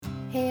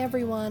Hey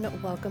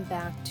everyone, welcome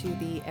back to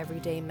the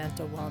Everyday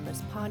Mental Wellness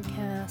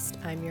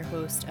Podcast. I'm your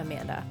host,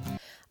 Amanda.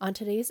 On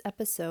today's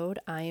episode,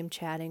 I am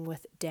chatting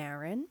with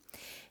Darren.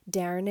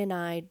 Darren and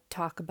I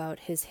talk about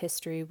his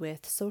history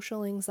with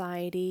social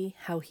anxiety,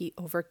 how he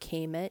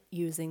overcame it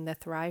using the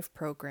Thrive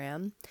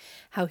program,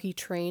 how he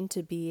trained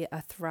to be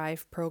a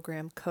Thrive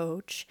program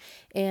coach,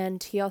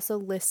 and he also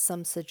lists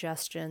some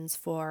suggestions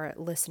for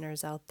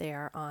listeners out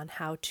there on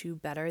how to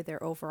better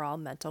their overall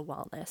mental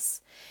wellness.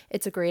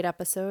 It's a great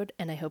episode,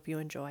 and I hope you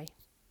enjoy.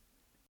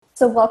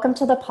 So, welcome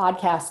to the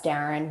podcast,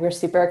 Darren. We're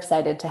super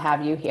excited to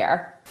have you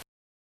here.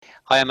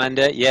 Hi,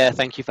 Amanda. Yeah,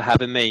 thank you for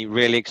having me.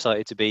 Really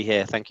excited to be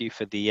here. Thank you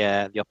for the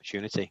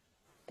opportunity.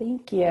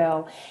 Thank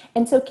you.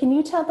 And so, can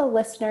you tell the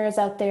listeners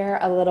out there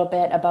a little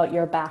bit about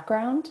your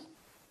background?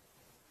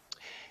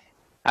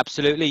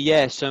 Absolutely,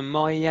 yeah. So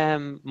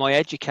my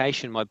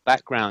education, my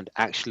background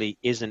actually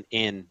isn't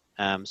in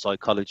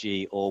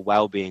psychology or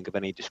well-being of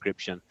any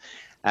description.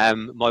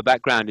 My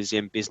background is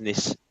in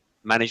business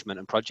management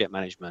and project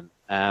management.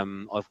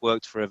 I've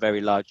worked for a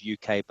very large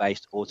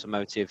UK-based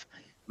automotive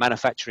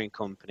manufacturing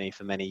company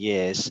for many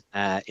years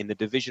in the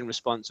division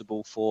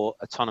responsible for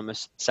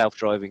autonomous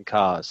self-driving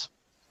cars.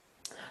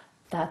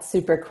 That's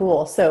super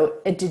cool. So,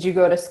 did you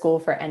go to school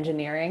for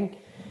engineering?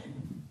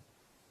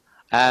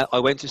 I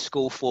went to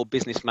school for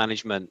business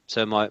management.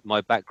 So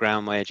my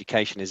background, my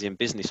education is in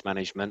business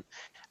management.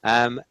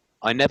 Um,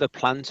 I never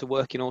planned to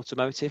work in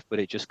automotive, but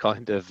it just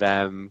kind of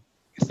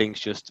things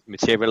just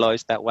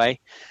materialized that way.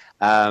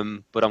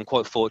 But I'm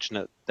quite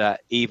fortunate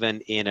that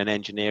even in an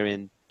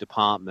engineering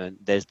department,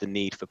 there's the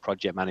need for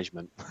project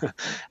management.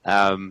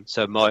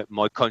 So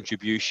my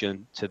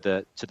contribution to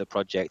the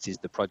project is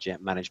the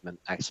project management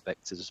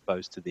aspect as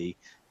opposed to the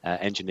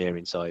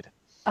engineering side.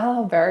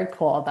 Oh, very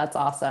cool. That's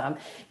awesome.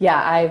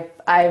 Yeah,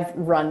 I've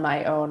run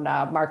my own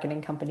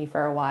marketing company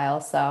for a while,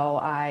 so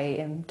I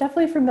am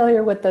definitely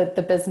familiar with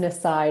the business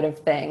side of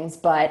things,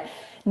 but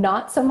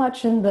not so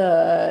much in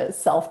the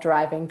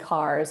self-driving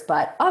cars.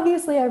 But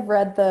obviously, I've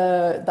read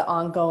the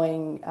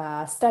ongoing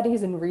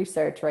studies and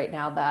research right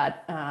now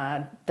that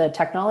the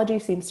technology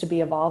seems to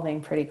be evolving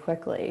pretty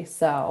quickly.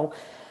 So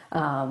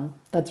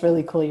that's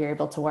really cool. You're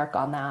able to work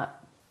on that.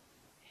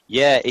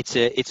 Yeah, it's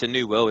a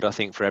new world, I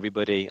think, for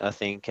everybody. I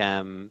think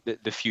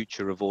the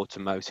future of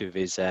automotive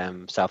is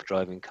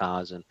self-driving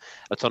cars and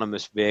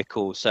autonomous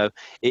vehicles. So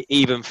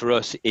even for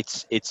us,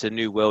 it's a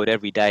new world.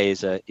 Every day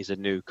is a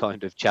new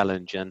kind of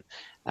challenge, and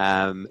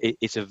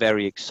it's a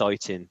very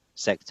exciting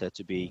sector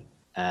to be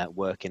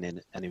working in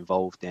and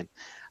involved in.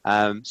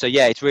 So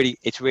yeah,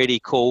 it's really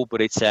cool,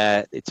 but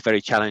it's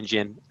very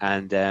challenging,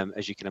 and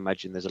as you can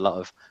imagine, there's a lot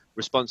of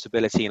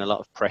responsibility and a lot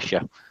of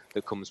pressure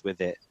that comes with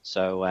it.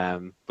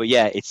 So, but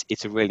yeah,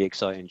 it's a really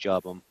exciting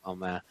job.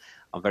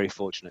 I'm very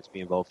fortunate to be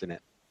involved in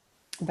it.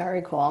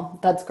 Very cool.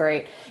 That's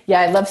great.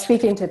 Yeah, I love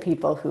speaking to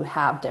people who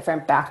have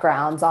different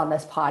backgrounds on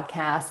this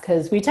podcast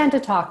because we tend to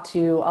talk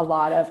to a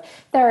lot of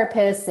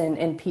therapists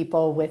and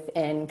people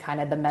within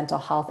kind of the mental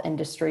health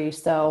industry.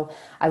 So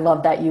I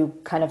love that you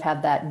kind of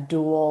have that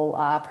dual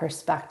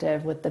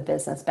perspective with the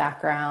business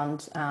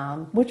background,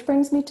 which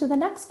brings me to the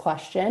next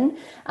question.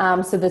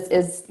 So this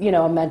is,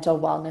 a mental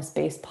wellness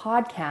based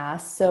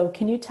podcast. So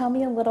can you tell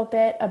me a little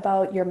bit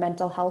about your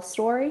mental health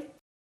story?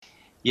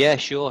 Yeah,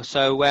 sure.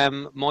 So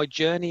my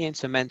journey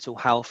into mental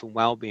health and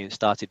well-being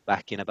started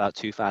back in about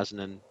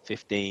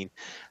 2015,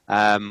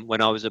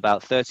 when I was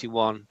about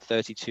 31,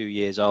 32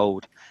 years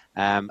old,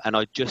 and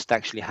I just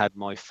actually had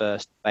my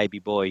first baby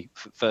boy,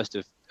 first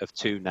of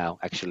two now,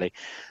 actually.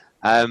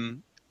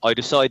 Um, I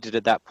decided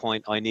at that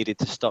point I needed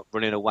to stop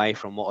running away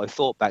from what I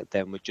thought back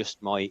then were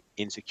just my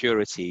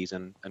insecurities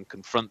and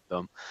confront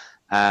them,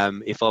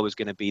 if I was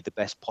going to be the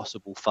best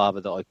possible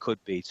father that I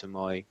could be to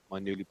my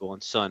newly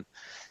born son.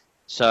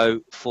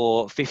 So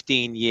for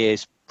 15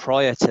 years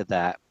prior to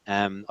that,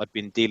 I'd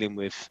been dealing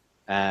with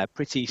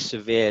pretty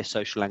severe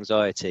social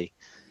anxiety.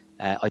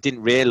 I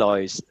didn't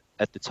realize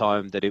at the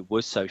time that it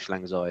was social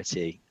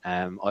anxiety.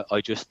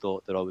 I just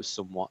thought that I was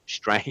somewhat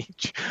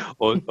strange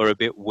or a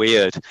bit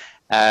weird,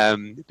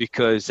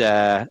 because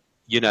I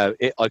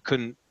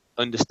couldn't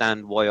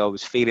understand why I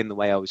was feeling the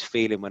way I was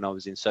feeling when I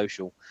was in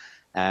social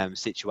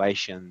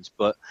situations.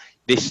 But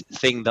this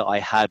thing that I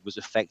had was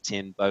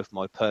affecting both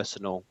my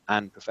personal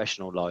and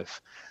professional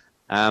life.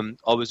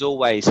 I was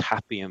always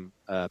happy and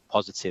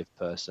positive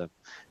person,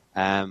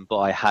 but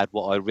I had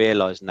what I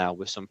realised now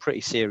was some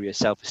pretty serious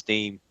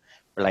self-esteem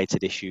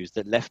related issues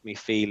that left me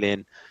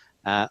feeling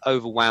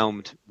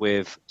overwhelmed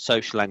with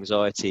social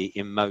anxiety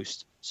in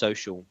most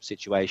social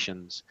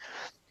situations.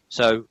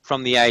 So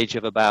from the age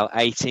of about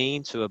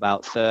 18 to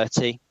about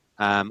 30,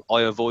 I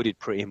avoided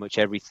pretty much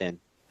everything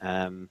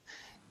um,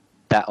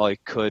 that I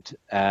could,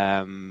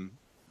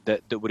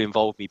 that would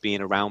involve me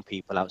being around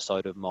people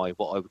outside of my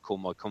what I would call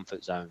my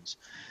comfort zones.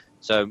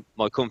 So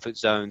my comfort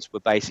zones were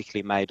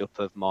basically made up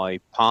of my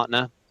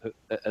partner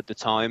at the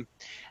time,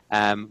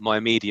 my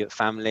immediate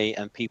family,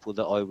 and people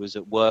that I was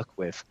at work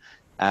with.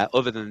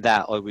 Other than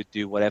that, I would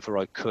do whatever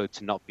I could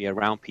to not be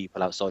around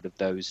people outside of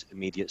those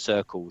immediate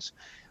circles.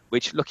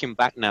 which looking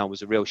back now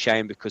was a real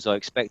shame, because I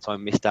expect I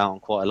missed out on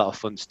quite a lot of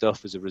fun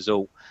stuff as a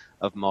result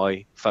of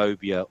my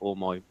phobia or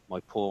my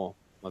poor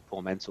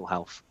mental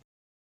health.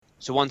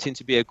 So wanting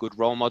to be a good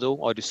role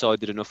model, I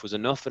decided enough was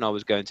enough, and I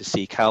was going to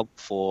seek help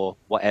for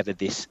whatever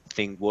this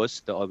thing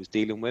was that I was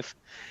dealing with.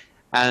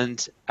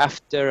 And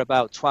after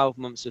about 12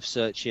 months of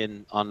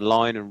searching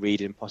online and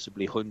reading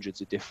possibly hundreds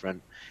of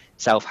different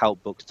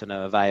self-help books to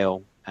no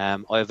avail,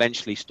 I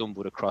eventually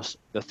stumbled across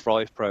the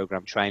Thrive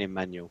Program training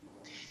manual.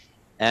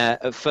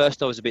 At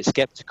first, I was a bit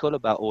skeptical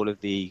about all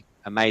of the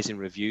amazing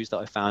reviews that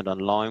I found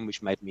online,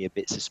 which made me a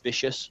bit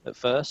suspicious at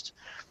first.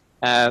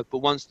 But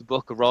once the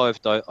book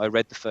arrived, I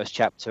read the first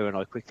chapter, and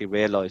I quickly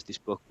realized this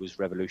book was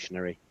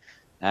revolutionary.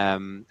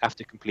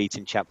 After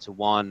completing chapter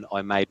 1,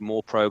 I made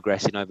more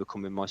progress in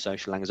overcoming my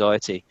social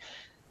anxiety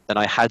than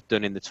I had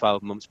done in the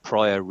 12 months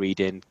prior,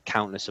 reading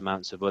countless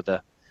amounts of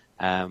other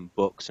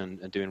books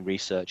and doing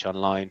research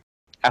online.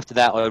 After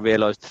that, I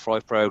realized the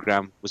Thrive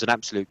program was an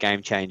absolute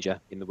game changer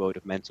in the world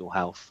of mental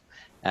health.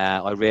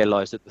 I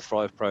realized that the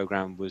Thrive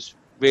program was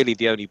really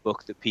the only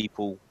book that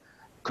people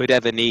could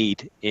ever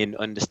need in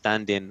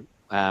understanding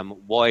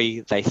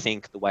why they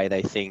think the way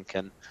they think,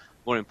 and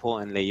more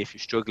importantly, if you're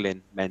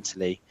struggling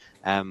mentally,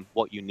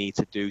 what you need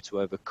to do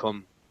to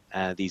overcome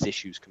these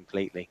issues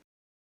completely.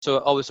 So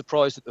I was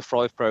surprised that the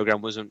Thrive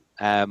program wasn't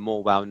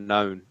more well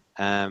known,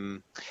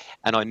 and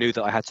I knew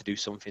that I had to do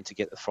something to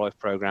get the Thrive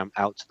program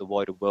out to the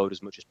wider world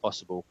as much as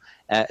possible,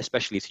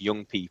 especially to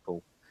young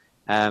people.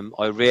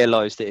 I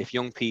realized that if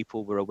young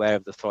people were aware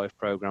of the Thrive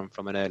program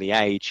from an early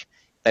age,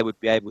 they would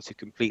be able to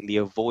completely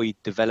avoid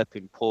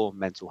developing poor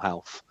mental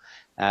health.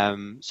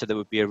 So there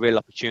would be a real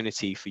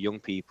opportunity for young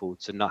people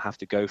to not have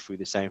to go through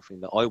the same thing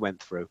that I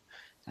went through.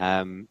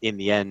 In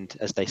the end,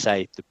 as they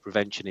say, the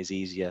prevention is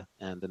easier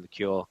than the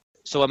cure.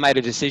 So I made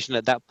a decision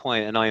at that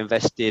point, and I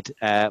invested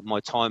my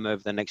time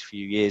over the next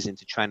few years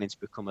into training to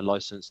become a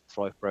licensed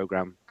Thrive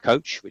program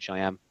coach, which I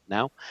am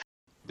now.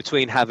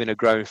 Between having a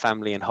growing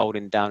family and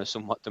holding down a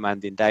somewhat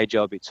demanding day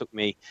job, it took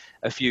me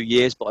a few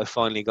years, but I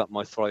finally got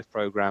my Thrive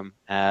program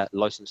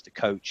license to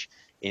coach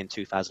in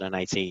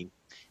 2018.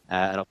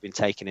 And I've been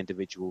taking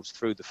individuals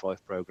through the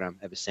Thrive program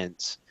ever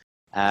since.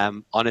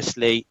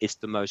 Honestly, it's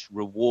the most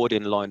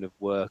rewarding line of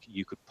work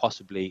you could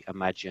possibly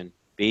imagine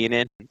being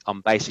in.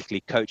 I'm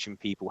basically coaching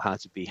people how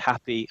to be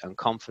happy and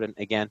confident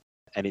again,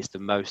 and it's the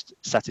most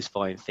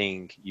satisfying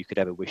thing you could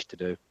ever wish to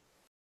do.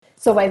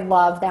 So I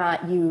love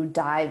that you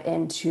dive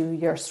into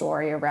your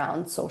story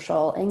around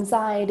social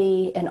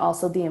anxiety and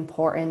also the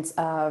importance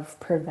of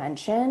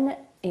prevention.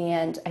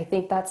 And I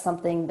think that's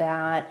something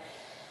that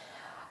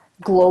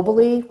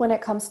globally, when it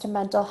comes to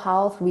mental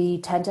health, we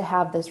tend to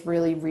have this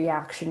really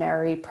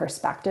reactionary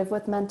perspective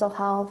with mental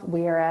health.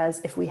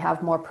 Whereas if we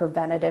have more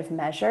preventative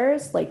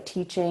measures, like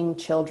teaching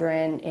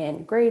children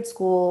in grade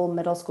school,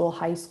 middle school,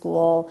 high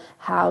school,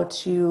 how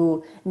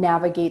to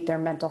navigate their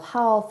mental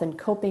health and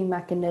coping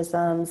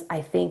mechanisms,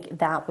 I think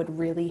that would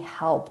really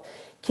help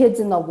kids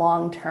in the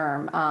long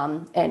term.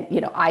 And,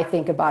 I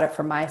think about it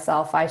for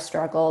myself. I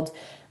struggled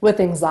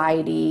with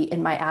anxiety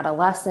in my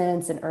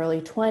adolescence and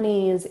early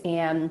 20s,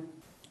 and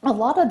a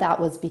lot of that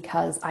was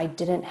because I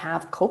didn't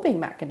have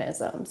coping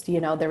mechanisms.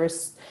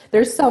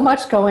 There's so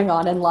much going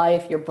on in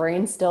life. Your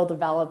brain's still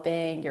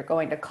developing, you're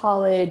going to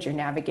college, you're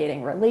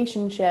navigating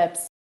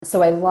relationships.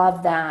 So I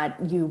love that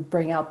you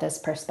bring out this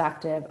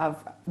perspective of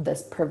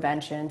this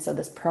prevention, so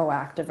this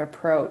proactive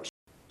approach.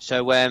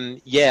 So a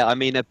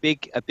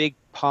big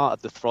part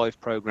of the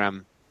Thrive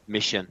program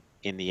mission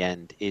in the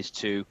end is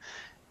to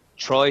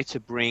try to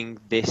bring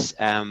this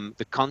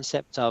the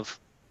concept of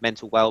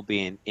mental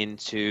well-being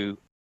into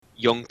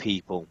young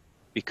people,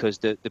 because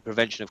the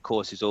prevention, of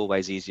course, is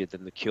always easier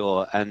than the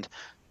cure. And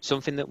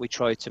something that we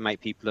try to make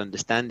people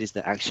understand is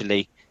that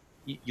actually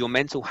your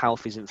mental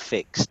health isn't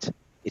fixed.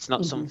 It's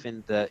not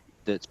something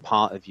that's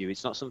part of you.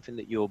 It's not something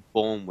that you're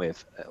born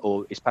with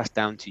or is passed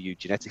down to you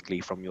genetically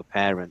from your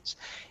parents.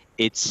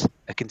 It's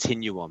a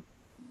continuum,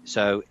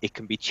 so it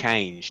can be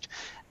changed.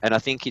 And I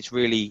think it's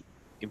really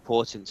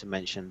important to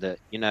mention that,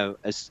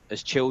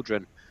 as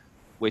children,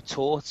 we're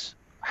taught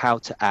how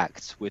to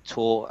act, we're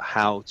taught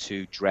how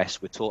to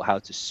dress, we're taught how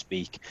to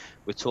speak,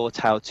 we're taught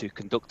how to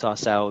conduct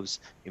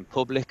ourselves in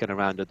public and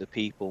around other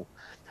people,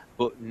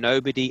 but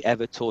nobody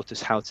ever taught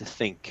us how to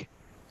think.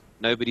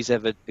 Nobody's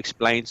ever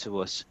explained to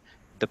us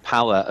the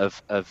power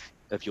of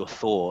your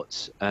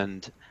thoughts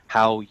and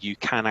how you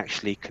can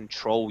actually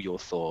control your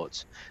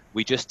thoughts.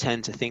 We just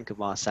tend to think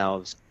of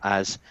ourselves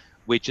as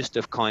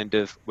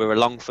we're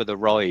along for the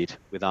ride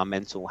with our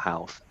mental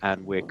health,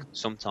 and we're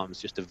sometimes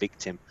just a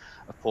victim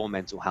of poor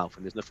mental health,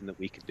 and there's nothing that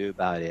we can do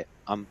about it.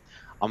 I'm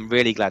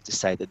really glad to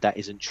say that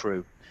isn't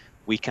true.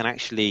 We can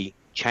actually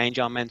change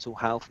our mental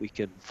health. We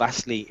can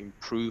vastly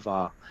improve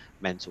our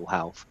mental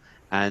health,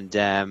 and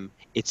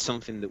it's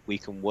something that we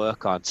can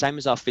work on. Same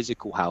as our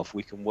physical health,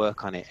 we can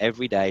work on it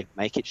every day,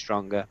 make it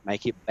stronger,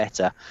 make it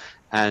better.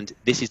 And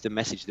this is the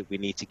message that we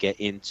need to get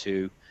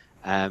into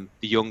the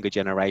younger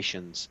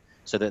generations,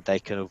 so that they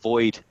can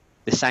avoid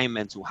the same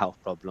mental health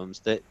problems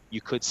that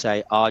you could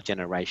say our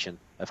generation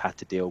have had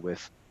to deal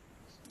with.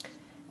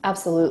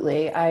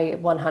 Absolutely. I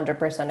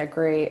 100%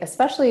 agree,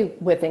 especially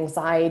with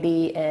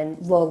anxiety and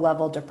low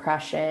level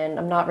depression.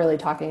 I'm not really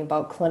talking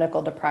about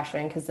clinical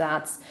depression because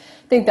I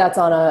think that's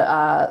on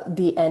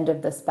the end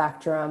of the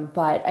spectrum.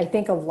 But I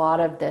think a lot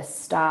of this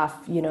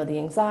stuff, the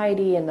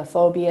anxiety and the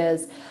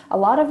phobias, a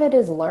lot of it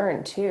is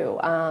learned too.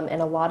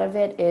 And a lot of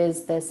it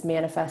is this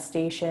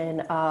manifestation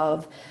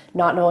of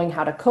not knowing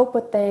how to cope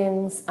with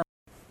things,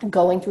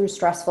 going through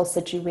stressful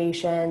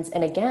situations.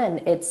 And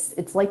again,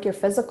 it's like your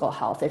physical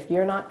health. If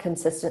you're not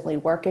consistently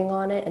working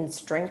on it and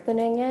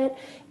strengthening it,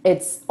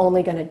 it's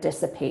only going to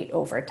dissipate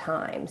over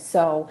time.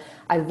 So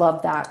I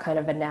love that kind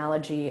of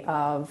analogy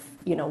of,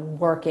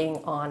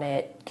 working on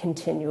it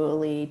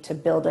continually to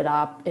build it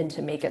up and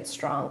to make it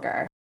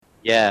stronger.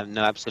 Yeah,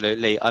 no,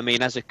 absolutely. I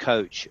mean, as a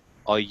coach,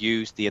 I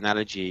use the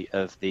analogy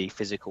of the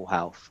physical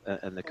health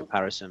and the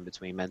comparison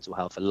between mental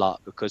health a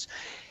lot because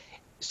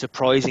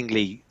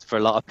surprisingly, for a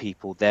lot of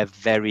people, they're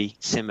very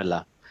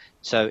similar.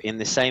 So in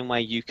the same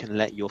way you can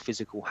let your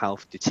physical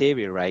health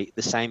deteriorate,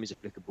 the same is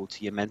applicable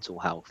to your mental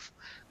health.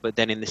 But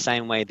then in the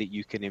same way that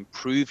you can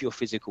improve your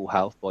physical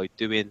health by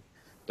doing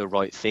the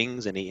right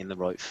things and eating the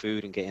right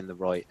food and getting the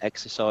right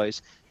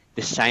exercise,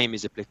 the same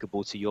is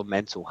applicable to your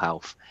mental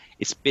health.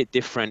 It's a bit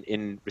different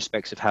in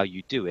respects of how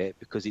you do it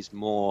because it's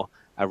more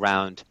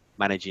around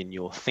managing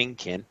your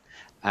thinking,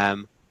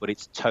 but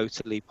it's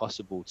totally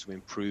possible to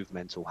improve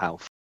mental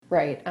health.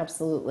 Right,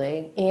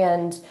 absolutely.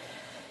 And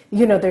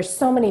there's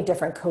so many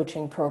different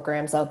coaching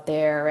programs out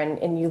there,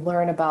 and you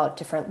learn about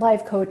different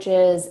life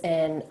coaches.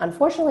 And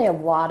unfortunately, a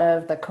lot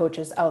of the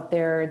coaches out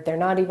there, they're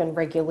not even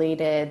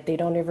regulated. They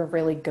don't even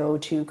really go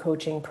to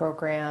coaching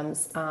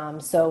programs.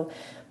 So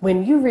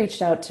when you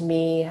reached out to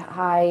me,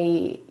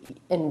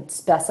 and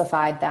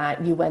specified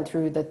that you went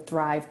through the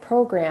Thrive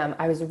program,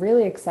 I was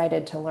really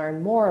excited to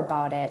learn more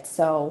about it.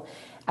 So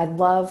I'd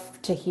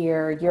love to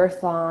hear your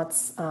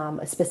thoughts,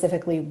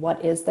 specifically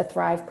what is the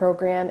Thrive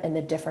program and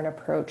the different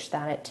approach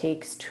that it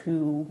takes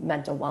to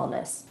mental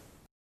wellness.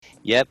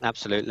 Yep,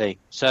 absolutely.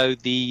 So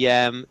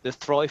the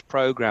Thrive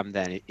program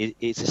then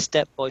it's a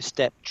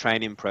step-by-step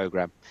training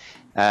program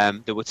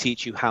that will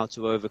teach you how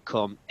to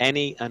overcome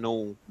any and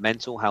all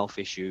mental health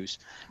issues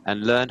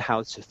and learn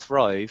how to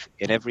thrive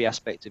in every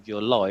aspect of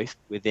your life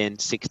within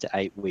 6 to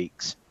 8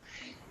 weeks.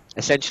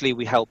 Essentially,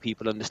 we help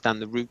people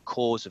understand the root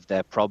cause of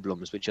their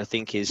problems, which I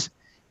think is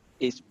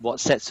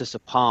what sets us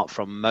apart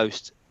from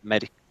most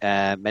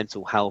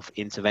mental health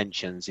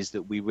interventions, is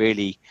that we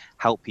really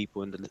help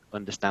people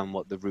understand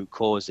what the root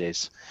cause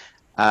is.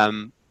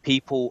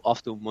 People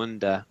often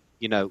wonder,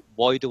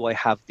 why do I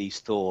have these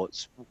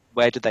thoughts?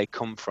 Where do they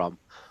come from?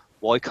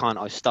 Why can't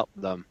I stop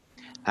them?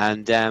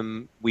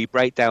 And we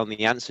break down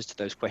the answers to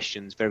those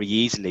questions very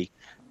easily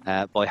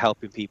by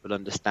helping people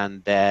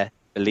understand their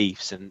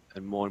beliefs and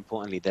more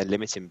importantly, their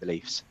limiting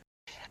beliefs.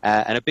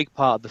 And a big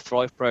part of the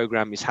Thrive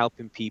program is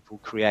helping people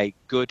create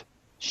good,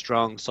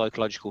 strong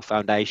psychological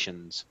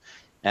foundations.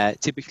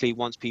 Typically,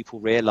 once people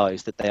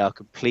realize that they are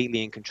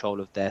completely in control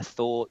of their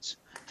thoughts,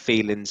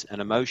 feelings, and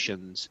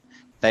emotions,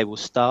 they will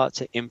start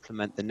to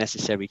implement the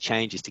necessary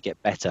changes to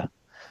get better,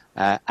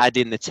 add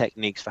in the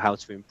techniques for how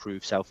to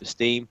improve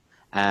self-esteem,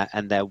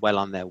 and they're well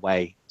on their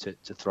way to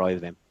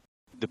thriving.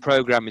 The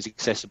program is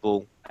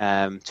accessible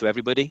to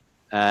everybody.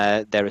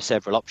 There are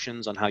several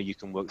options on how you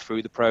can work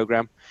through the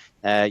program.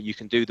 You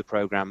can do the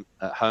program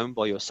at home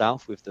by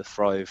yourself with the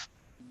Thrive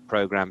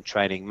program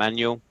training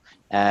manual.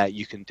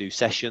 You can do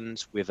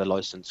sessions with a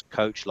licensed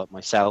coach like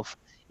myself,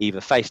 either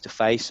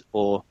face-to-face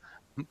or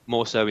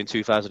more so in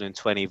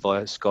 2020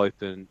 via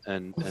Skype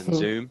and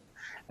Zoom.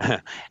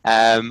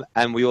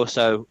 And we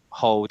also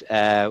hold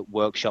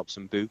workshops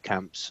and boot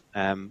camps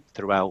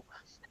throughout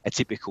a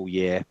typical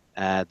year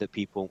that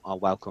people are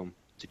welcome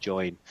to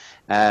join.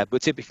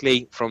 But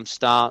typically from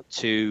start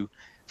to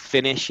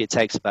finish, it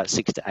takes about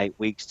 6 to 8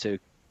 weeks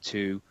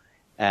to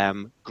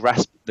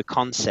grasp the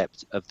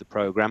concept of the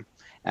program.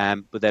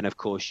 But then, of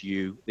course,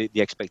 the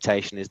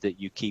expectation is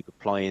that you keep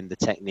applying the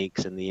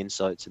techniques and the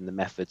insights and the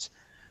methods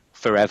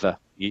forever.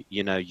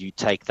 You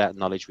take that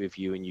knowledge with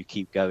you and you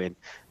keep going.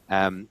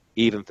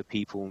 Even for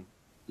people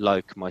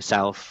like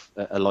myself,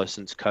 a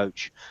licensed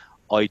coach,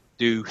 I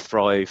do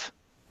Thrive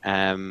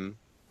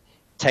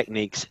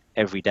techniques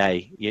every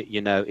day.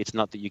 It's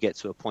not that you get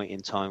to a point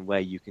in time where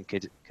you can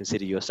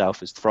consider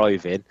yourself as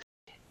thriving.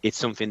 It's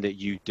something that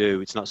you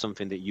do. It's not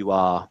something that you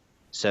are.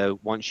 So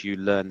once you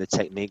learn the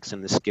techniques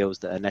and the skills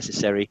that are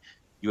necessary,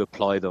 you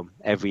apply them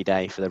every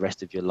day for the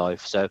rest of your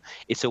life. So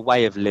it's a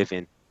way of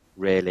living,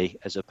 really,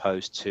 as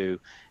opposed to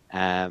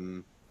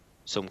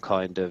some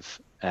kind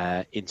of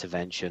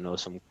intervention or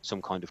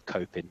some kind of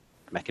coping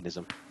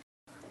mechanism.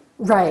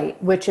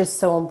 Right, which is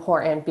so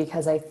important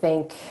because I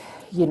think,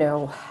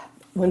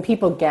 when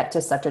people get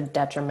to such a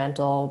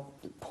detrimental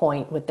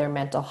point with their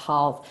mental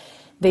health,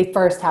 they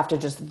first have to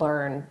just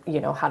learn,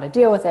 how to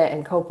deal with it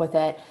and cope with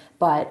it.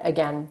 But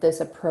again,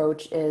 this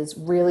approach is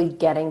really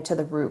getting to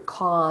the root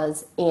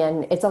cause,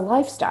 and it's a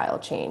lifestyle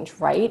change,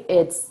 right?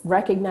 It's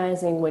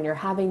recognizing when you're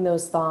having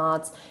those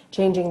thoughts,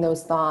 changing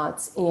those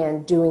thoughts,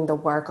 and doing the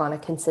work on a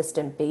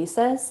consistent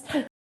basis.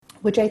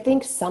 which I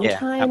think Yeah,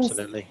 sometimes,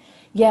 absolutely.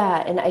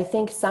 yeah, and I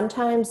think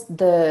sometimes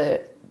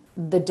the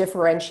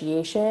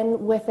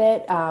differentiation with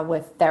it,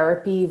 with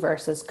therapy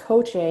versus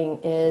coaching,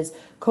 is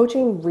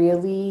coaching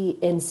really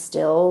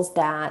instills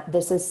that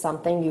this is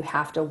something you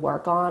have to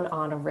work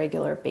on a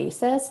regular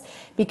basis,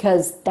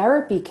 because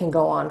therapy can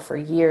go on for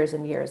years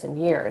and years and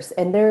years.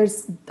 And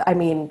I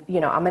mean,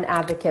 I'm an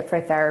advocate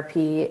for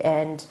therapy,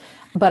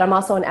 but I'm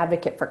also an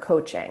advocate for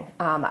coaching.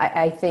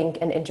 I think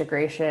an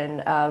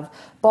integration of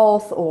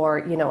both, or,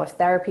 if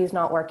therapy is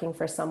not working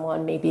for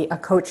someone, maybe a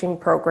coaching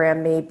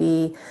program may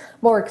be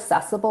more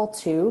accessible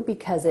too,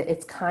 because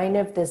it's kind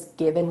of this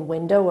given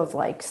window of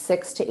like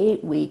 6 to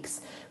 8 weeks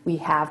we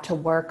have to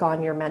work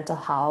on your mental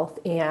health.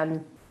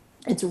 And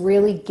it's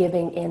really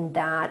giving in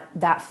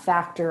that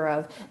factor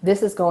of,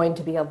 this is going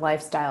to be a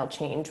lifestyle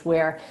change,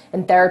 where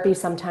in therapy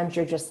sometimes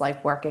you're just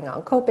like working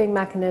on coping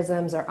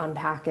mechanisms or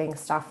unpacking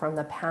stuff from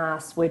the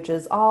past, which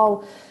is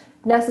all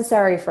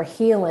necessary for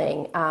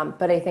healing.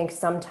 But I think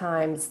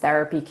sometimes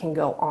therapy can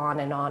go on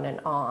and on and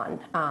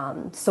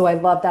on. So I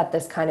love that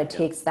this kind of Yeah.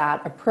 takes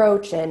that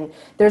approach, and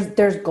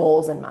there's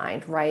goals in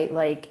mind, right?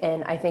 Like,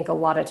 and I think a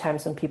lot of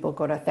times when people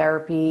go to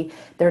therapy,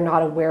 they're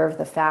not aware of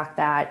the fact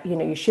that,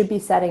 you should be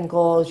setting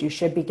goals, you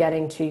should be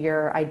getting to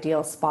your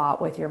ideal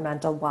spot with your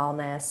mental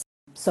wellness.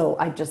 So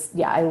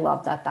yeah, I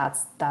love that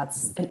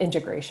that's an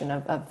integration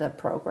of the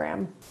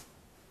program.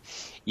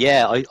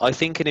 Yeah, I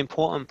think an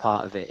important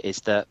part of it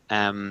is that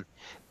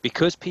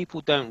because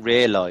people don't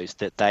realize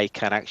that they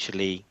can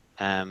actually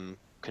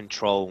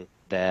control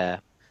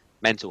their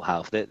mental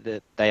health,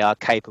 that they are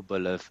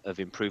capable of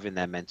improving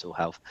their mental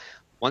health.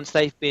 Once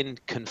they've been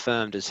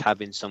confirmed as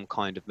having some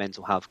kind of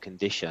mental health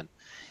condition,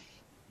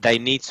 they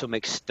need some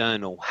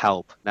external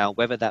help. Now,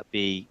 whether that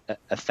be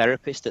a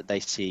therapist that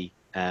they see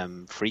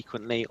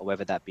frequently, or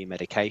whether that be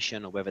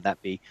medication, or whether that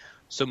be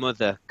some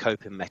other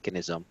coping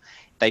mechanism,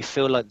 they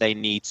feel like they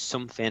need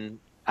something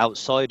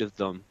outside of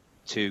them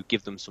to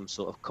give them some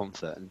sort of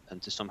comfort,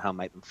 and to somehow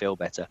make them feel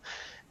better.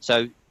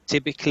 So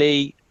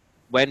typically,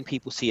 when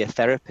people see a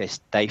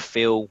therapist, they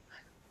feel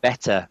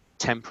better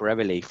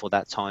temporarily for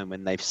that time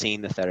when they've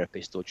seen the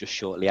therapist, or just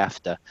shortly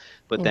after.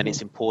 But then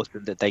it's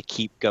important that they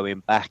keep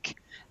going back,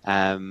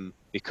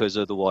 because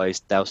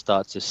otherwise they'll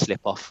start to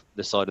slip off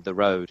the side of the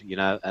road,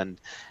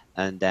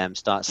 and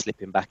start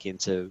slipping back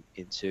into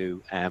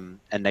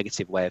a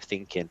negative way of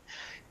thinking.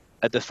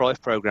 At the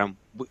Thrive program,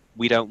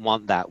 we don't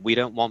want that. We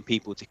don't want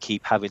people to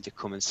keep having to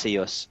come and see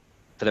us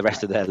for the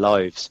rest of their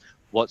lives.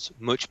 What's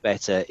much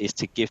better is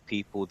to give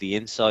people the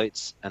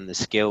insights and the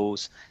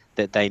skills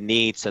that they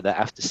need, so that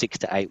after 6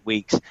 to 8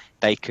 weeks,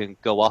 they can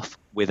go off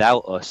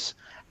without us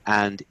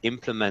and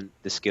implement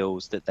the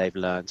skills that they've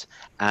learned,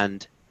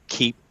 and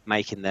keep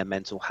making their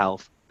mental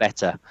health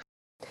better.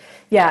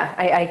 Yeah,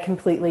 I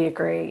completely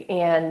agree.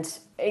 And,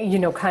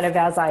 kind of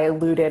as I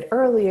alluded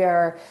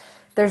earlier,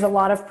 there's a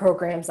lot of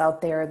programs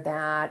out there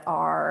that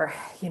are,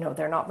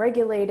 they're not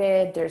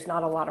regulated. There's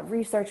not a lot of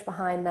research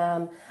behind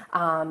them.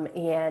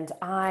 And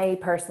I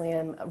personally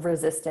am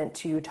resistant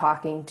to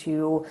talking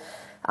to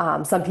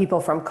some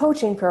people from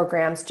coaching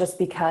programs, just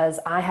because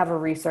I have a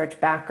research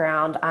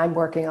background. I'm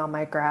working on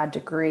my grad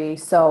degree.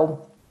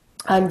 So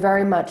I'm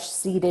very much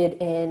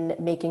seated in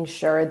making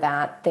sure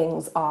that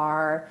things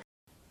are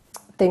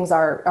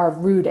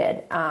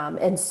rooted.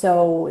 And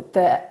so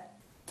the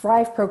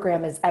Thrive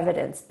program is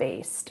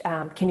evidence-based.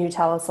 Can you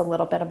tell us a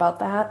little bit about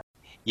that?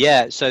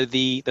 Yeah, so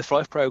the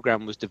Thrive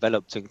program was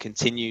developed and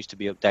continues to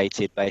be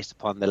updated based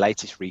upon the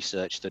latest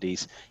research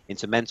studies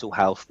into mental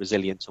health,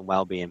 resilience, and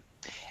well-being.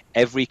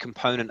 Every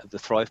component of the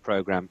Thrive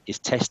program is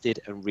tested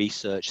and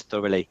researched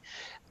thoroughly.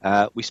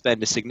 We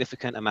spend a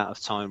significant amount of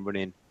time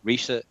running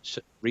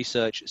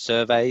research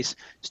surveys,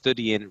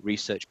 studying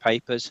research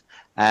papers,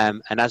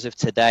 and as of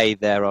today,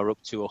 there are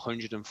up to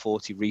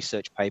 140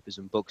 research papers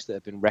and books that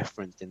have been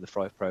referenced in the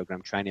Thrive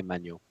program training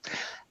manual.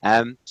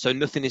 So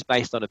nothing is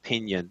based on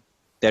opinion.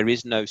 There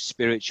is no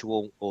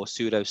spiritual or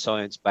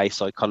pseudoscience-based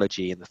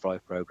psychology in the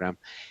Thrive program.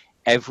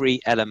 Every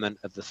element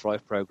of the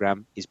Thrive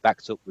program is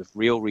backed up with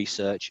real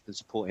research and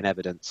supporting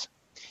evidence.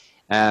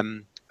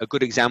 A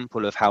good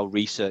example of how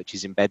research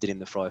is embedded in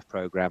the Thrive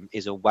program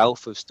is a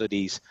wealth of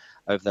studies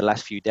over the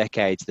last few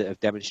decades that have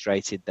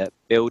demonstrated that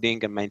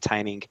building and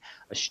maintaining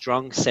a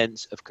strong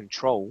sense of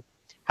control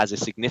has a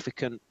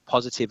significant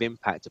positive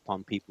impact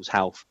upon people's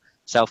health,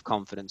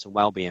 self-confidence, and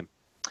well-being.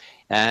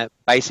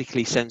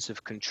 Basically, sense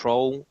of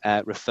control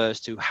refers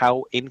to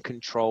how in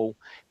control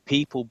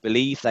people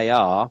believe they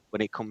are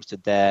when it comes to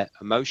their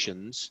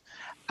emotions,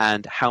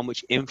 and how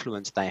much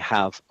influence they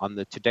have on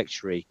the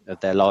trajectory of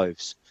their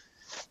lives.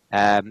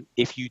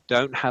 If you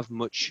don't have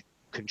much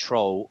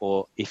control,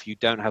 or if you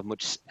don't have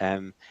much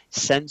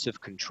sense of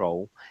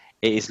control,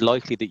 it is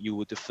likely that you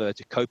will defer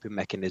to coping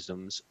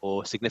mechanisms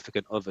or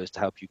significant others to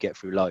help you get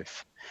through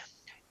life.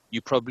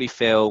 You probably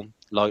feel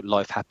like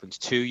life happens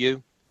to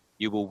you.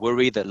 You will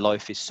worry that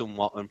life is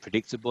somewhat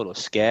unpredictable or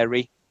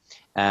scary.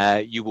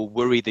 You will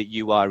worry that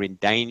you are in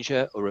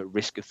danger or at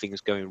risk of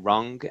things going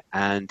wrong.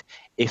 And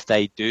if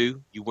they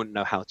do, you wouldn't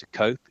know how to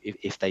cope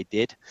if they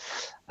did.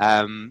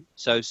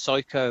 So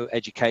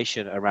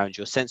psychoeducation around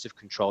your sense of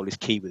control is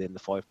key within the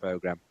Thrive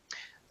program.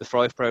 The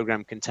Thrive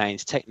program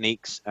contains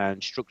techniques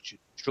and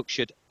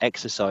structured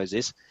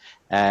exercises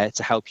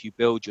to help you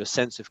build your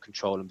sense of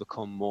control and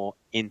become more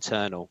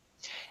internal.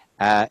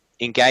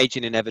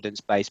 Engaging in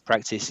evidence-based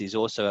practice is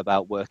also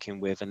about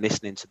working with and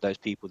listening to those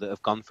people that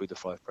have gone through the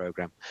Thrive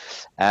program.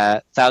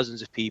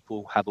 Thousands of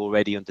people have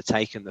already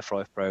undertaken the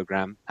Thrive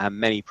program, and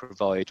many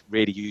provide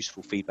really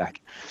useful feedback.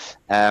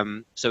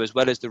 So as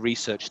well as the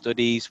research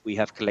studies, we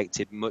have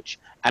collected much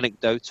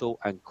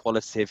anecdotal and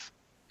qualitative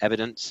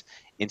evidence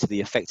into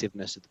the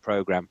effectiveness of the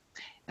program.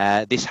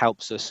 This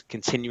helps us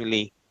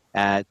continually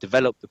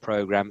develop the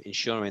program,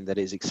 ensuring that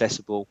it is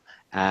accessible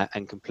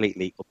and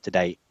completely up to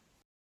date.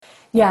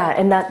 Yeah,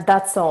 and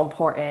that's so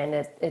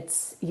important.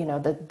 It's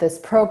this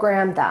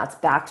program that's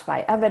backed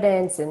by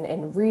evidence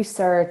and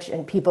research,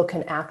 and people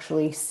can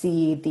actually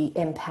see the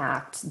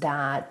impact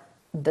that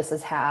this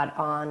has had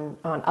on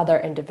other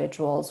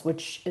individuals,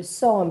 which is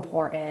so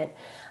important.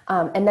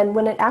 And then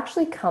when it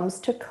actually comes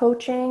to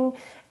coaching,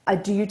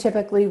 do you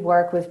typically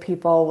work with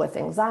people with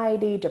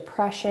anxiety,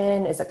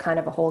 depression? Is it kind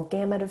of a whole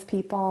gamut of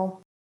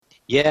people?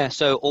 Yeah,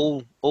 so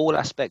all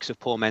aspects of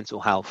poor mental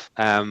health.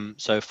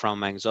 So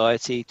from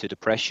anxiety to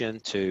depression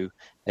to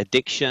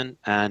addiction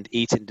and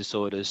eating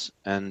disorders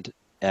and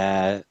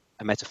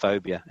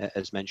emetophobia,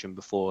 as mentioned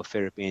before,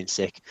 fear of being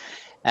sick.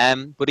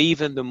 But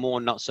even the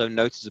more not so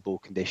noticeable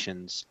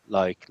conditions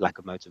like lack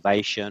of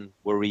motivation,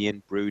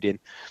 worrying, brooding,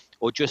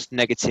 or just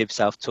negative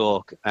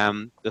self-talk,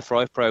 the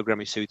Thrive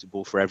program is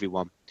suitable for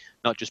everyone,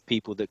 not just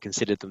people that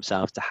consider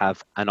themselves to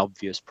have an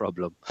obvious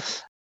problem.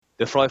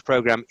 The Thrive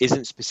program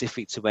isn't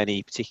specific to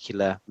any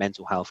particular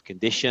mental health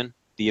condition.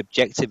 The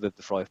objective of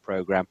the Thrive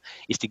program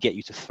is to get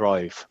you to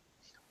thrive.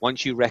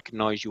 Once you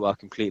recognize you are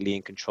completely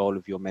in control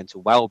of your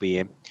mental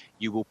well-being,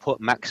 you will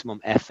put maximum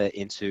effort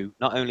into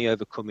not only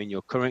overcoming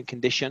your current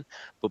condition,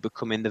 but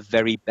becoming the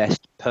very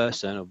best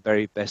person or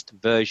very best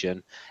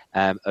version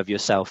of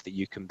yourself that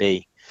you can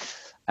be.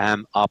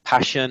 Our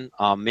passion,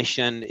 our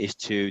mission is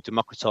to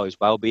democratize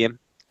well-being.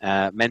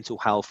 Mental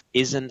health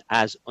isn't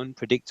as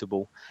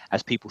unpredictable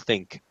as people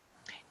think.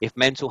 If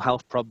mental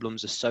health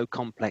problems are so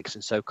complex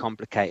and so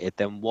complicated,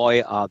 then why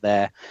are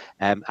there,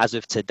 as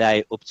of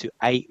today, up to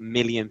 8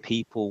 million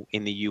people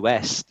in the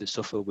US that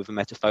suffer with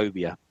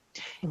emetophobia?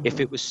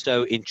 If it was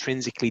so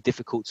intrinsically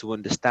difficult to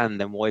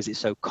understand, then why is it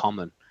so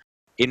common?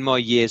 In my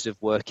years of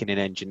working in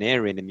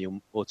engineering in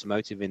the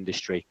automotive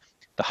industry,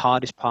 the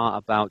hardest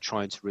part about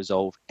trying to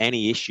resolve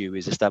any issue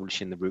is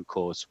establishing the root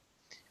cause.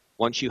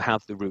 Once you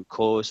have the root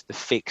cause, the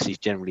fix is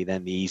generally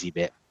then the easy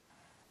bit.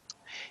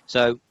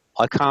 So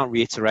I can't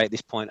reiterate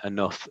this point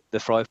enough. The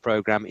Thrive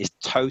program is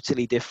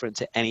totally different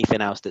to anything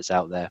else that's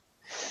out there.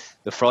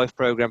 The Thrive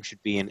program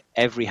should be in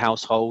every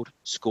household,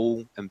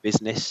 school, and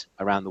business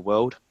around the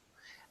world.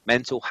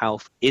 Mental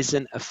health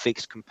isn't a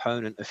fixed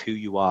component of who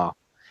you are.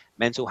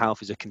 Mental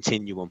health is a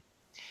continuum.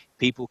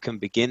 People can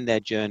begin their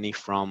journey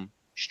from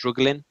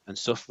struggling and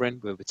suffering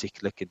with a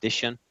particular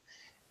condition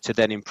to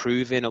then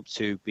improving up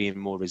to being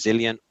more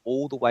resilient,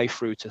 all the way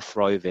through to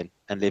thriving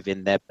and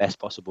living their best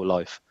possible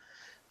life.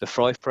 The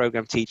Thrive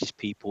program teaches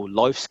people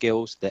life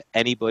skills that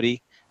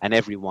anybody and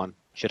everyone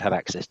should have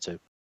access to.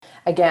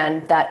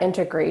 Again, that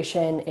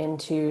integration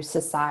into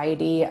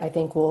society, I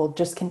think, will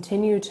just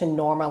continue to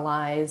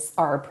normalize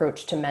our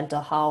approach to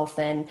mental health.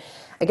 And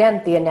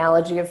again, the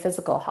analogy of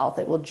physical health,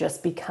 it will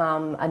just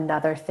become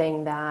another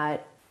thing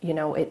that,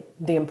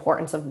 the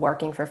importance of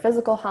working for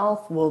physical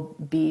health will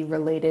be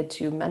related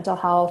to mental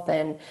health,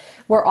 and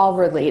we're all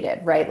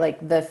related, right?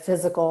 Like the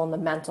physical and the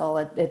mental,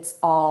 it's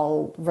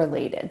all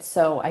related.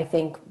 So I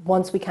think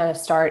once we kind of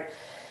start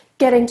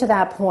getting to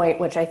that point,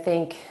 which I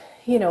think,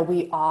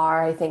 we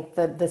are, I think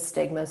the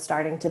stigma is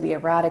starting to be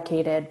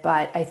eradicated,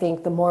 but I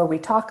think the more we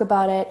talk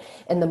about it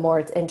and the more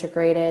it's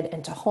integrated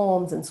into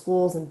homes and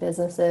schools and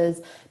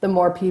businesses, the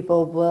more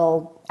people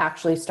will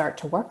actually start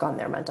to work on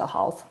their mental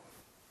health.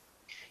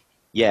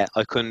 Yeah,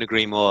 I couldn't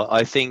agree more.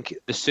 I think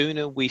the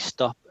sooner we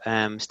stop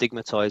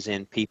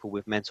stigmatizing people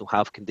with mental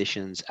health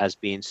conditions as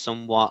being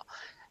somewhat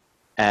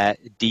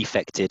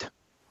defected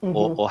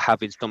or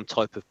having some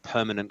type of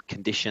permanent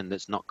condition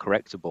that's not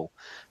correctable,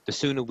 the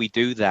sooner we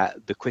do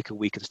that, the quicker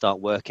we can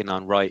start working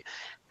on, right,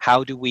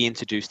 how do we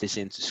introduce this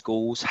into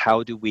schools?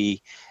 How do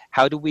we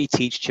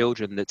teach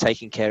children that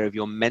taking care of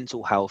your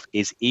mental health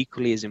is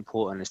equally as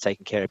important as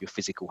taking care of your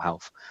physical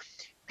health?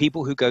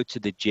 People who go to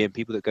the gym,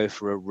 people that go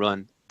for a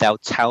run, they'll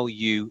tell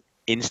you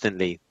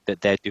instantly that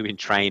they're doing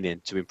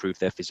training to improve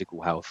their physical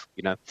health.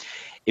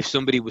 If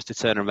somebody was to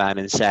turn around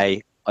and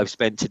say, I've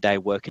spent today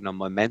working on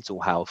my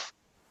mental health,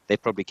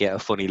 they'd probably get a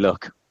funny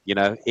look.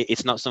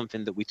 It's not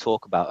something that we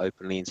talk about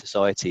openly in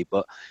society,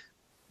 but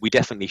we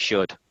definitely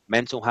should.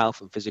 Mental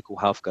health and physical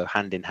health go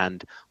hand in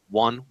hand.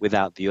 One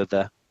without the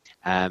other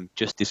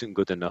just isn't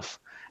good enough.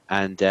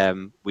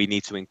 And we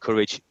need to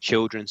encourage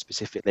children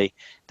specifically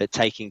that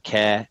taking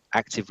care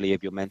actively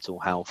of your mental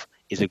health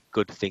is a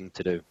good thing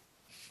to do.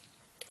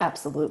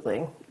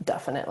 Absolutely,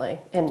 definitely.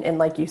 And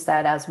like you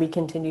said, as we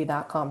continue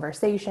that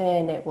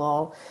conversation, it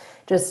will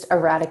just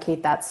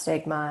eradicate that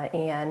stigma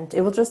and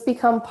it will just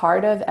become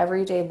part of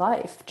everyday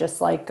life.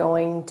 Just like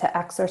going to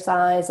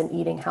exercise and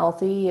eating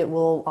healthy, it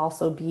will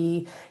also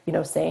be,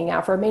 saying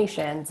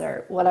affirmations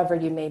or whatever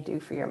you may do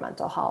for your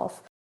mental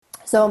health.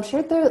 So I'm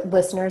sure the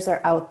listeners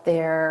are out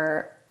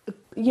there,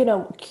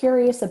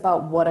 curious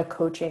about what a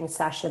coaching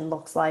session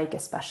looks like,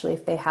 especially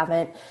if they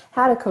haven't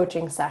had a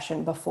coaching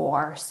session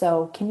before.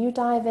 So can you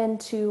dive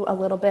into a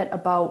little bit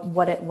about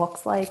what it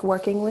looks like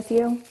working with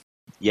you?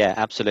 Yeah,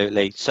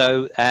 absolutely.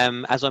 So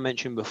as I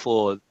mentioned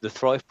before, the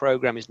Thrive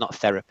program is not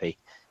therapy.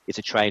 It's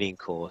a training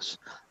course.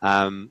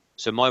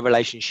 So my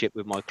relationship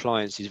with my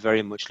clients is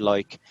very much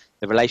like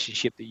the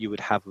relationship that you would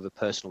have with a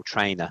personal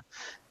trainer.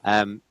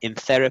 In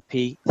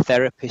therapy,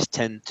 therapists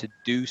tend to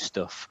do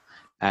stuff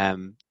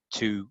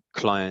to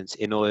clients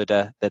in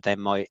order that they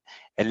might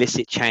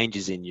elicit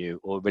changes in you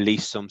or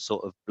release some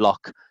sort of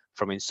block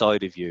from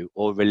inside of you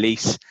or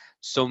release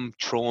some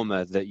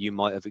trauma that you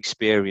might have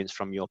experienced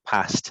from your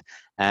past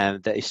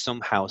that is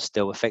somehow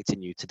still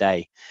affecting you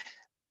today.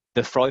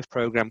 The Thrive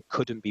program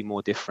couldn't be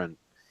more different.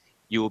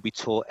 You will be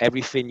taught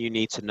everything you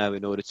need to know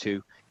in order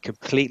to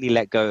completely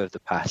let go of the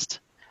past.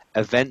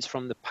 Events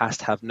from the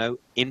past have no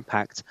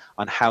impact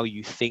on how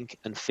you think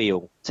and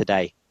feel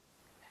today.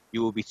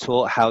 You will be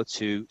taught how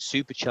to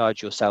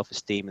supercharge your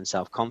self-esteem and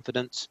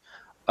self-confidence,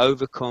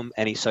 overcome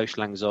any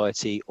social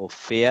anxiety or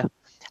fear,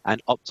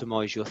 and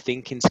optimize your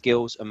thinking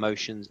skills,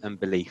 emotions, and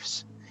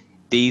beliefs.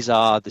 These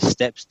are the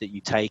steps that you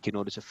take in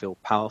order to feel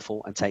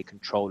powerful and take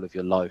control of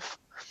your life.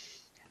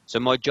 So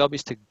my job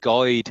is to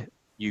guide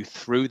you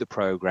through the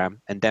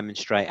program and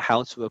demonstrate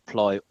how to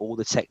apply all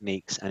the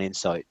techniques and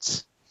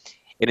insights.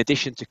 In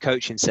addition to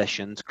coaching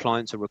sessions,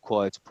 clients are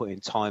required to put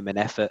in time and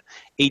effort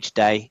each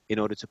day in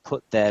order to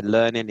put their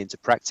learning into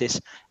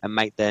practice and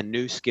make their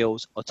new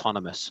skills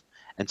autonomous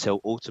until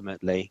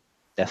ultimately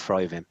they're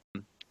thriving.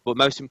 But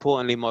most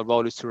importantly, my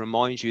role is to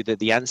remind you that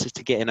the answers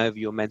to getting over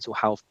your mental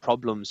health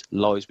problems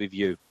lies with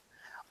you.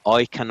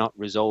 I cannot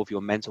resolve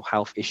your mental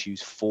health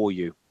issues for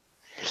you.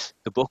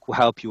 The book will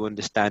help you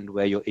understand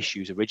where your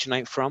issues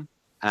originate from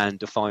and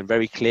define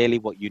very clearly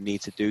what you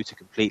need to do to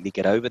completely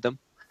get over them.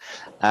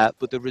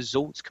 But the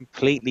results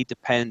completely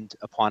depend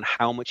upon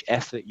how much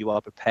effort you are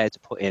prepared to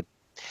put in.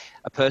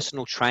 A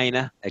personal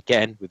trainer,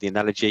 again with the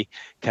analogy,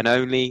 can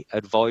only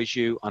advise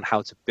you on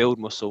how to build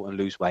muscle and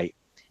lose weight.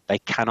 They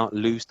cannot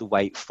lose the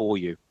weight for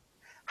you.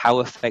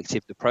 How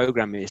effective the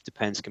program is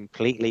depends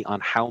completely on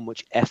how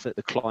much effort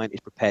the client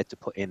is prepared to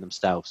put in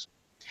themselves.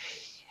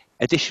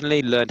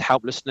 Additionally, learned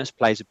helplessness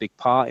plays a big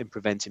part in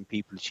preventing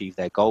people achieve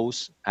their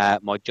goals.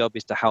 My job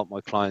is to help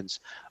my clients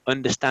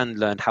understand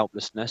learned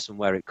helplessness and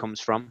where it comes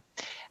from,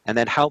 and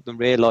then help them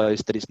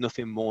realize that it's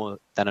nothing more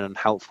than an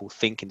unhelpful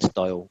thinking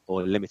style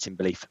or limiting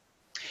belief.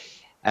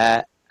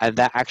 And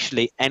that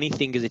actually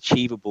anything is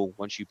achievable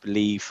once you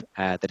believe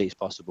that it's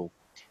possible.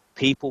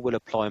 People will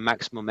apply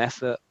maximum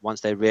effort once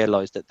they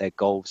realize that their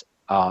goals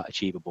are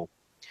achievable.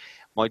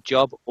 My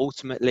job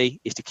ultimately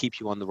is to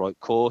keep you on the right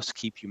course,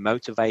 keep you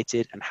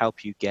motivated, and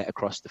help you get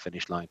across the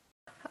finish line.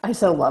 I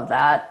so love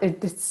that.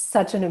 It's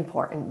such an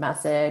important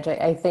message.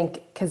 I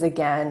think because,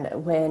 again,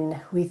 when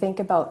we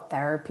think about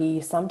therapy,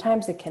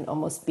 sometimes it can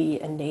almost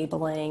be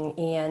enabling.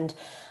 And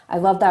I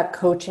love that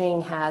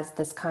coaching has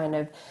this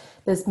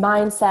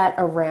mindset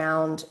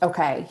around,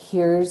 okay,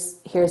 here's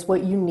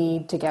what you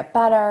need to get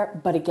better,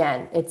 but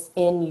again, it's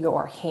in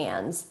your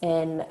hands.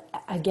 And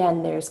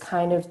again, there's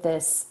kind of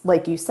this,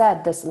 like you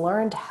said, this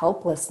learned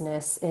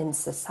helplessness in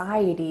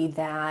society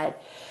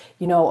that,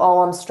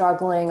 oh, I'm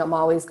struggling, I'm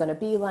always going to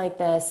be like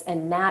this.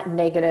 And that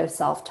negative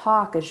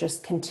self-talk is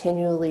just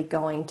continually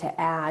going to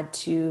add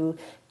to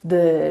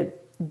the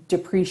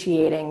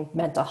depreciating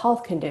mental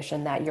health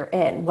condition that you're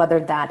in, whether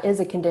that is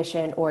a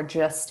condition or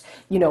just,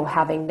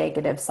 having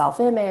negative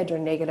self-image or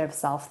negative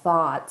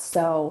self-thought.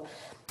 So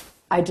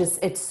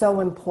it's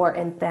so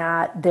important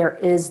that there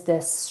is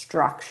this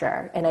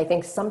structure. And I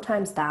think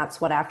sometimes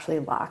that's what actually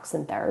lacks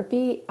in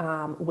therapy,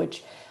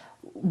 which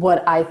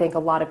what I think a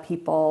lot of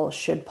people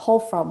should pull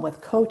from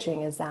with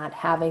coaching is that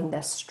having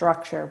this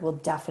structure will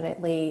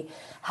definitely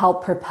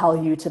help propel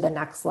you to the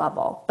next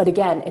level. But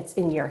again, it's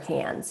in your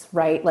hands,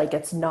 right? Like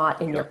it's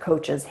not in your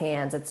coach's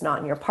hands, it's not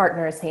in your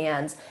partner's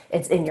hands,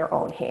 it's in your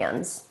own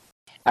hands.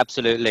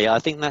 Absolutely. I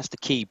think that's the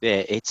key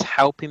bit. It's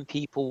helping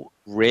people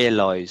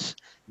realize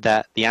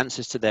that the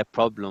answers to their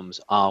problems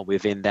are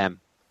within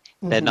them.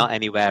 They're not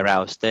anywhere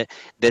else.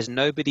 There's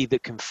nobody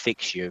that can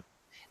fix you.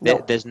 No.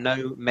 There's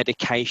no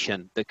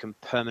medication that can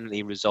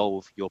permanently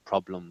resolve your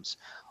problems.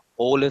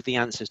 All of the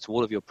answers to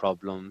all of your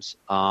problems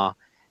are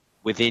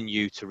within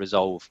you to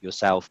resolve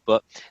yourself.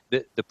 But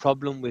the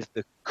problem with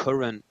the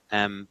current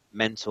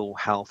mental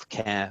health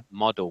care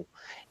model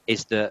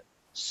is that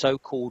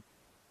so-called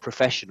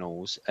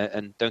professionals,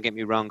 and don't get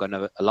me wrong, I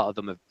know a lot of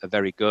them are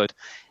very good,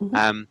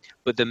 Mm-hmm.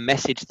 but the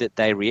message that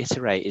they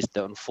reiterate is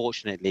that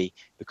unfortunately,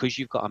 because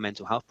you've got a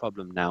mental health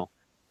problem now,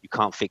 you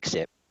can't fix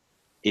it.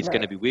 It's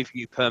going to Right. be with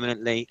you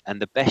permanently,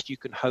 and the best you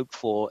can hope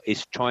for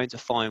is trying to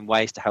find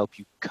ways to help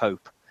you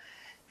cope.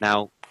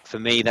 Now, for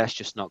me, that's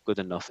just not good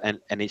enough, and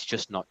it's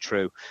just not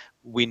true.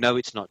 We know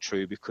it's not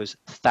true because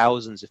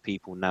thousands of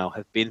people now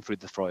have been through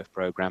the Thrive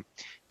program,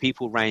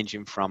 people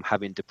ranging from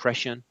having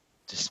depression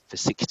for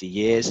 60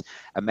 years,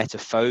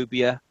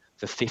 emetophobia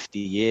for 50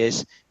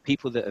 years,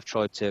 people that have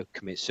tried to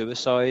commit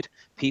suicide,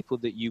 people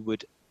that you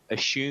would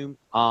assume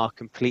are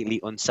completely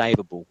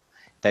unsavable.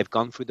 They've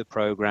gone through the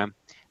program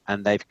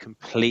and they've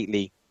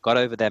completely got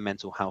over their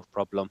mental health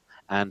problem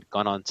and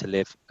gone on to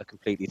live a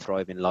completely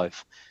thriving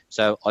life.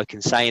 So I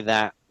can say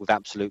that with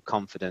absolute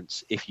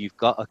confidence. If you've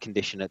got a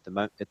condition at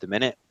the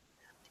minute,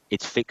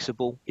 it's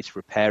fixable, it's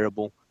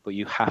repairable, but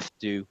you have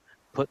to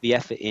put the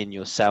effort in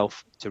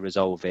yourself to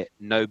resolve it.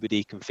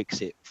 Nobody can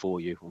fix it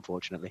for you,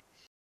 unfortunately.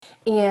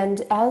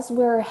 And as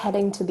we're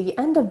heading to the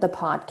end of the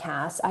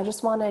podcast, I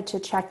just wanted to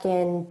check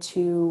in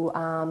to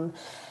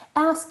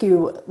ask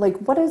you, like,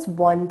 what is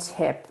one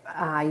tip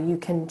you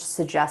can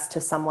suggest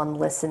to someone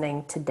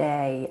listening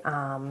today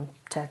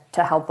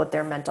to help with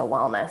their mental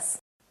wellness?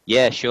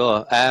 Yeah,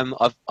 sure.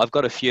 I've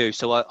got a few.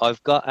 So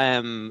I've got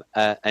an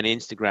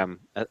Instagram,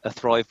 a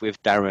Thrive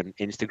with Darren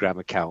Instagram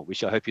account,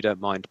 which I hope you don't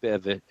mind. Bit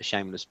of a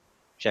shameless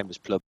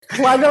plug.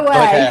 Plug But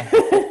away.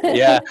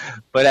 yeah,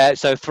 but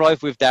so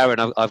Thrive with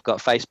Darren, I've got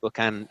Facebook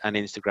and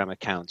Instagram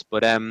accounts.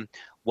 But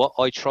what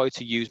I try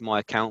to use my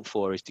account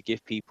for is to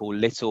give people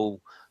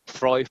little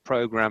Thrive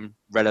program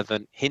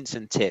relevant hints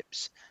and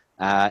tips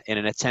in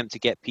an attempt to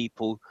get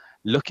people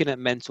looking at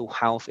mental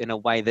health in a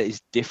way that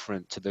is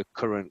different to the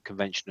current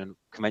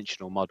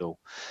conventional model.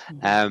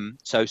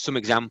 So some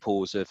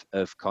examples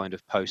of kind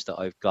of posts that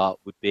I've got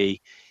would be: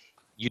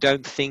 you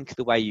don't think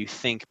the way you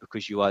think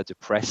because you are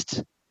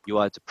depressed. You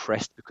are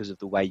depressed because of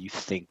the way you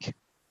think.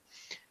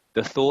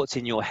 The thoughts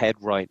in your head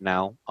right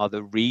now are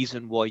the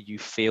reason why you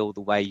feel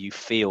the way you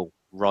feel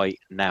right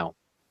now.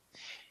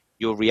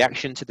 Your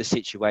reaction to the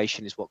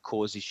situation is what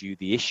causes you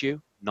the issue,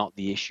 not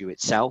the issue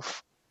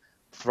itself.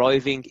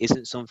 Thriving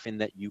isn't something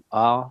that you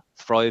are,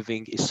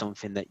 thriving is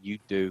something that you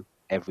do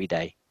every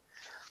day.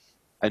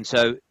 And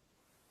so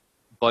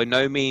by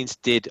no means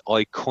did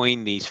I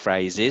coin these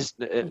phrases,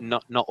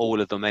 not all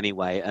of them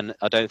anyway, and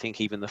I don't think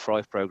even the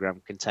Thrive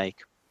program can take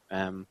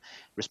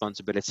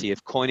responsibility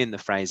of coining the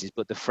phrases,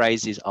 but the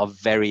phrases are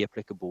very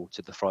applicable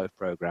to the Thrive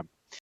program.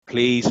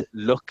 Please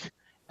look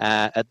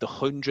at the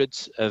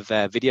hundreds of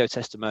video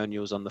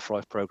testimonials on the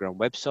Thrive program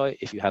website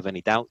if you have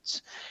any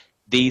doubts.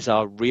 These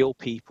are real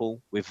people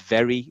with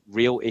very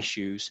real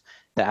issues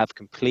that have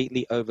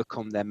completely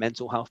overcome their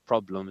mental health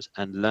problems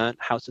and learned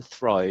how to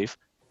thrive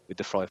with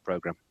the Thrive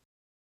program.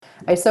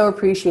 I so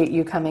appreciate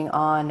you coming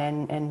on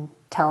and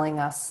telling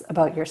us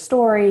about your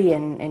story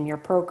and your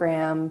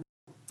program.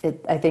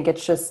 I think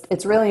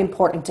it's really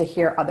important to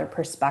hear other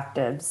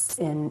perspectives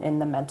in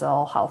the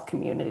mental health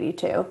community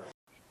too.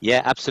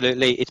 Yeah,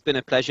 absolutely. It's been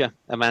a pleasure,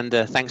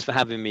 Amanda. Thanks for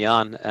having me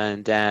on.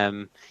 And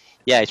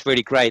yeah, it's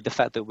really great. The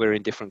fact that we're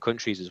in different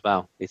countries as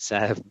well. It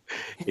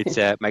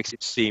makes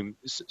it seem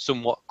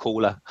somewhat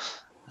cooler.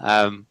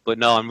 But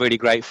no, I'm really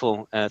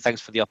grateful. Thanks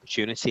for the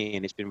opportunity,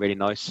 and it's been really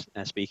nice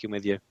speaking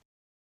with you.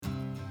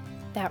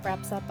 That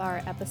wraps up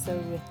our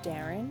episode with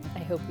Darren. I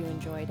hope you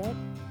enjoyed it.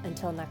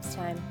 Until next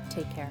time,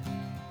 take care.